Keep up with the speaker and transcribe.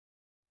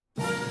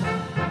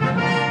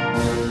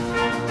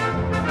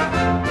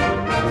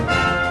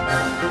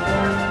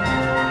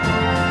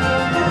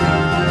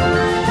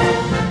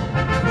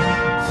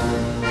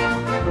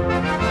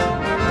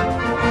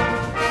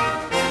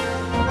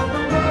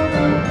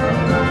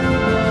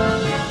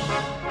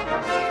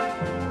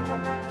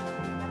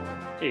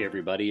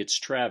everybody, it's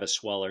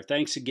Travis Weller.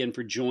 Thanks again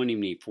for joining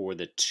me for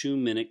the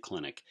 2-Minute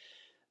Clinic.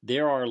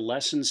 There are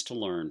lessons to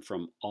learn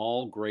from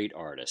all great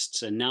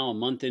artists, and now a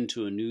month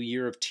into a new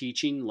year of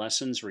teaching,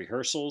 lessons,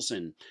 rehearsals,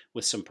 and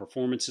with some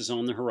performances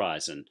on the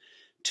horizon,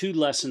 2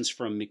 lessons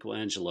from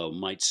Michelangelo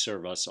might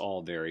serve us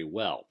all very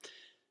well.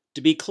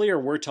 To be clear,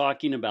 we're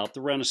talking about the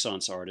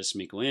Renaissance artist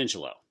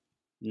Michelangelo.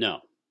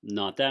 No,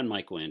 not that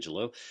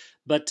Michelangelo.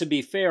 But to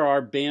be fair,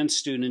 our band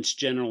students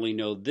generally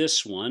know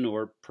this one,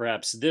 or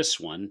perhaps this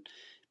one,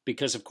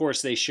 because of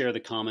course they share the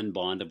common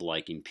bond of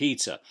liking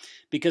pizza.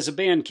 Because a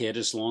band kid,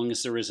 as long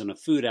as there isn't a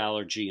food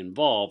allergy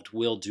involved,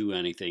 will do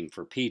anything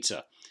for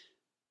pizza.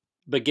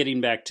 But getting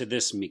back to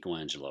this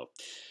Michelangelo.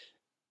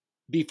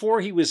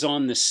 Before he was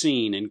on the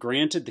scene and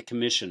granted the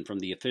commission from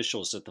the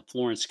officials at the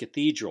Florence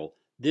Cathedral,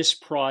 this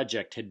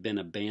project had been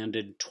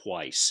abandoned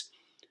twice.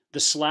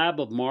 The slab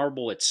of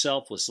marble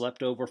itself was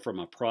left over from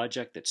a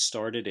project that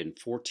started in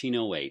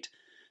 1408.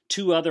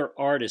 2 other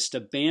artists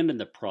abandoned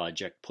the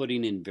project,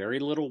 putting in very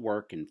little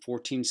work in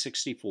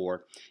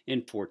 1464 and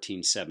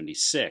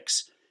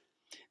 1476.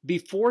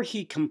 Before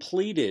he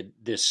completed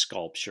this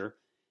sculpture,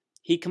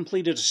 he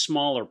completed a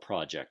smaller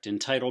project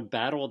entitled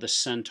Battle of the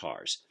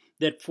Centaurs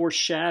that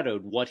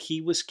foreshadowed what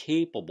he was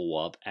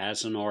capable of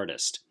as an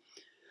artist.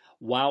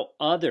 While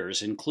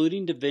others,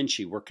 including Da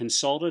Vinci, were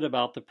consulted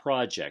about the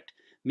project,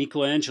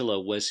 Michelangelo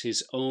was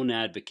his own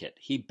advocate.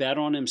 He bet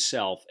on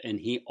himself and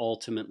he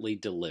ultimately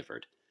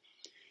delivered.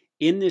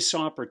 In this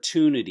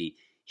opportunity,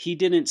 he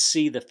didn't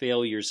see the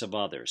failures of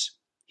others.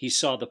 He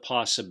saw the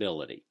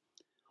possibility.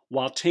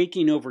 While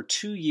taking over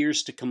 2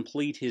 years to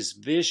complete his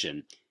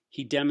vision,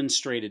 he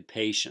demonstrated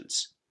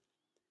patience.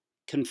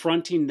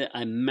 Confronting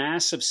a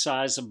massive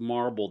size of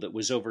marble that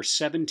was over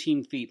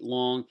 17 feet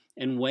long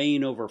and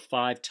weighing over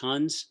 5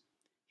 tons,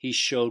 he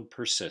showed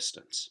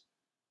persistence.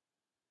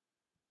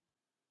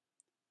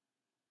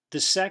 The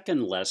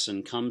second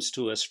lesson comes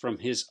to us from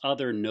his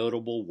other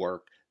notable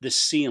work, the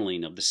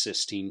ceiling of the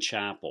Sistine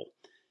Chapel.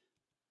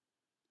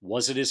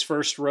 Was it his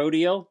first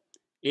rodeo?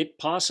 It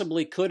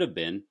possibly could have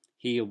been.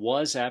 He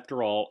was,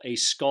 after all, a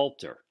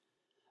sculptor.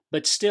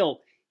 But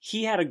still,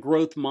 he had a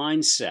growth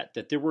mindset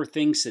that there were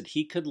things that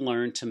he could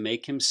learn to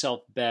make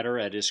himself better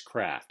at his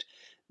craft,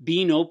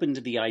 being open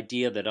to the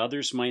idea that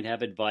others might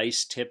have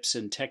advice, tips,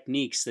 and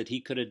techniques that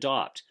he could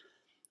adopt.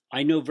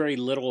 I know very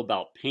little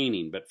about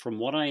painting, but from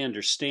what I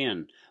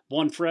understand,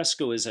 buon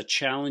fresco is a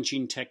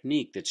challenging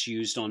technique that's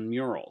used on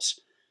murals.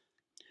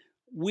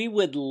 We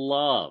would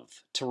love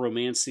to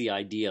romance the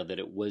idea that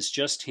it was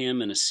just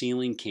him and a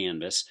ceiling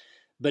canvas,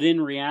 but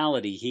in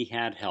reality he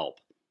had help,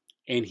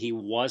 and he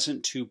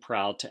wasn't too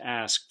proud to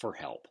ask for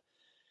help.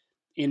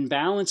 In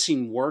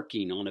balancing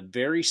working on a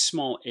very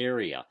small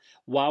area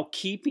while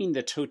keeping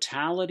the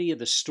totality of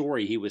the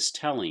story he was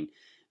telling,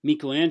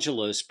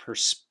 Michelangelo's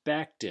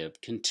perspective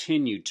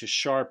continued to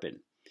sharpen.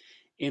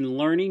 In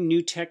learning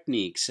new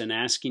techniques and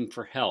asking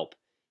for help,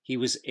 he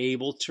was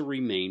able to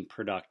remain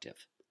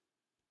productive.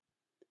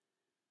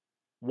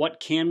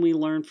 What can we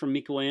learn from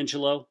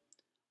Michelangelo?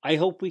 I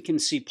hope we can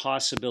see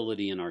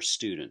possibility in our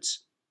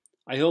students.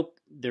 I hope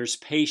there's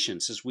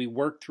patience as we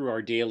work through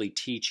our daily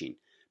teaching,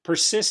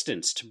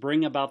 persistence to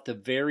bring about the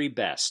very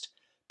best,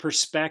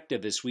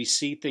 perspective as we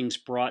see things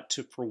brought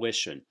to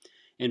fruition,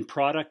 and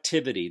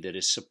productivity that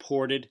is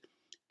supported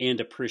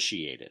and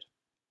appreciated.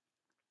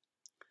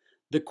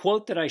 The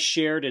quote that I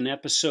shared in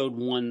episode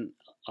 1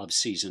 of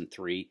season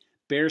 3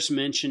 bears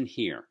mention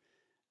here,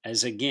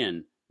 as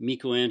again,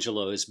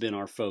 Michelangelo has been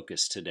our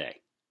focus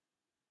today.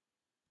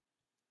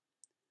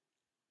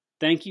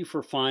 Thank you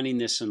for finding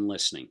this and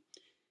listening.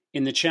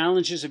 In the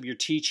challenges of your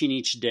teaching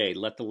each day,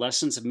 let the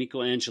lessons of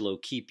Michelangelo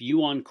keep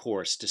you on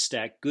course to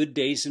stack good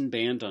days in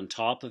band on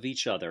top of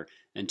each other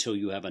until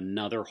you have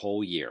another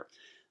whole year.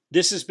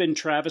 This has been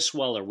Travis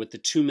Weller with the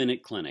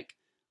 2-Minute Clinic.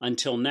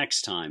 Until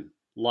next time,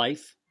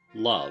 life,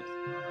 love,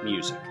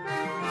 music.